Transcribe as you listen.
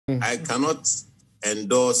I cannot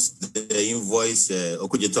endorse the invoice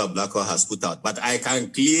Okudzeto Ablakwa has put out, but I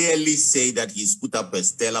can clearly say that he's put up a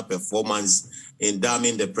stellar performance in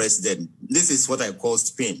damning the president. This is what I call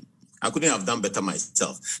spin. I couldn't have done better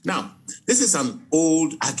myself. Now, this is an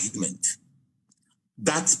old argument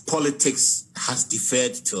that politics has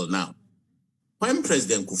deferred till now. When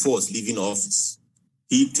President Kufuor was leaving office,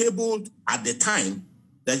 he tabled at the time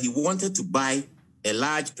that he wanted to buy a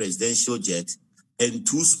large presidential jet and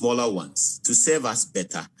 2 smaller ones to serve us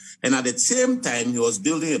better. And at the same time, he was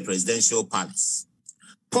building a presidential palace.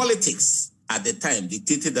 Politics at the time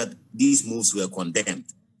dictated that these moves were condemned.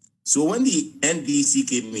 So when the NDC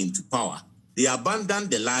came into power, they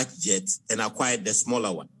abandoned the large jet and acquired the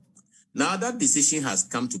smaller one. Now that decision has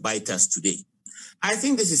come to bite us today. I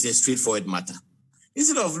think this is a straightforward matter.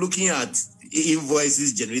 Instead of looking at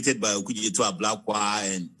invoices generated by Okudzeto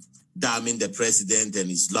Ablakwa and damning the president and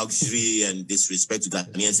his luxury and disrespect to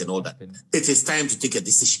Ghanaians and all that, it is time to take a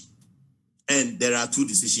decision. And there are 2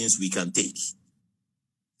 decisions we can take.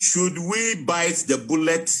 Should we bite the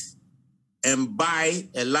bullet and buy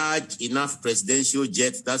a large enough presidential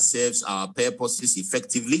jet that serves our purposes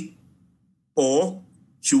effectively? Or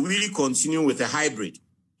should we continue with a hybrid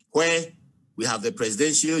where we have the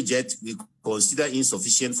presidential jet we consider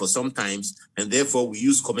insufficient for some times, and therefore we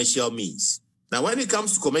use commercial means? Now, when it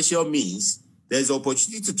comes to commercial means, there's an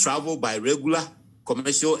opportunity to travel by regular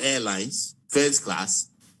commercial airlines, first class,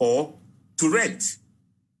 or to rent.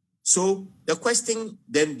 So the question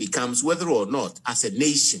then becomes whether or not, as a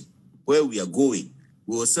nation, where we are going,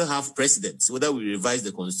 we will still have presidents, whether we revise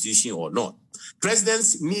the constitution or not.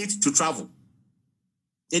 Presidents need to travel.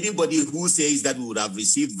 Anybody who says that we would have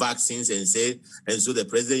received vaccines and so the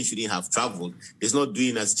president shouldn't have traveled is not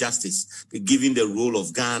doing us justice, given the role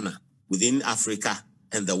of Ghana within Africa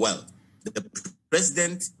and the world. The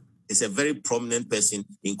president is a very prominent person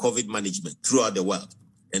in COVID management throughout the world.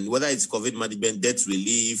 And whether it's COVID management, debt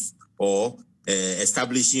relief, or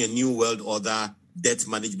establishing a new world order, debt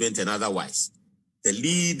management and otherwise, the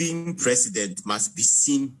leading president must be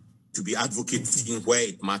seen to be advocating where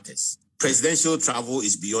it matters. Presidential travel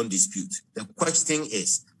is beyond dispute. The question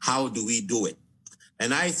is, how do we do it?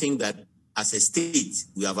 And I think that as a state,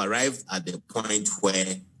 we have arrived at the point where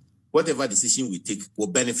whatever decision we take will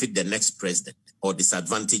benefit the next president or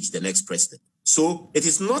disadvantage the next president. So it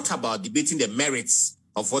is not about debating the merits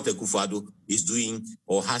of what Akufo-Addo is doing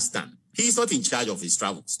or has done. He is not in charge of his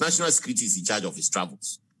travels. National security is in charge of his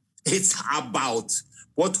travels. It's about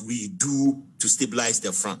what we do to stabilize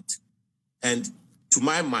the front. And to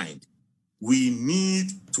my mind, we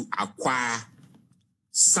need to acquire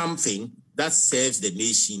something that serves the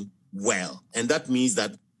nation well. And that means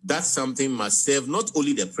that that something must serve not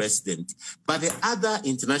only the president, but the other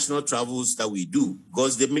international travels that we do.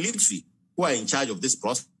 Because the military who are in charge of this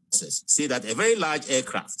process say that a very large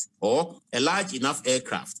aircraft or a large enough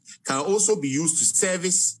aircraft can also be used to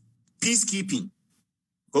service peacekeeping.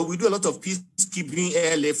 Because we do a lot of peacekeeping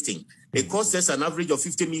airlifting. It costs us an average of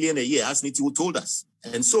 50 million a year, as Nitiwo told us.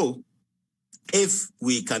 And so, if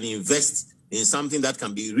we can invest in something that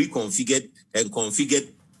can be reconfigured and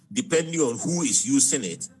configured depending on who is using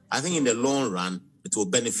it, I think in the long run, it will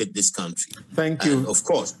benefit this country. Thank you. And of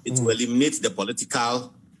course, it will eliminate the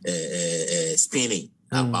political spinning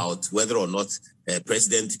about whether or not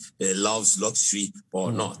president loves luxury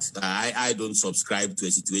or not. I don't subscribe to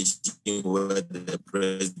a situation where the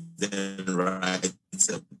president writes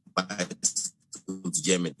a bicycle to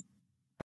Germany.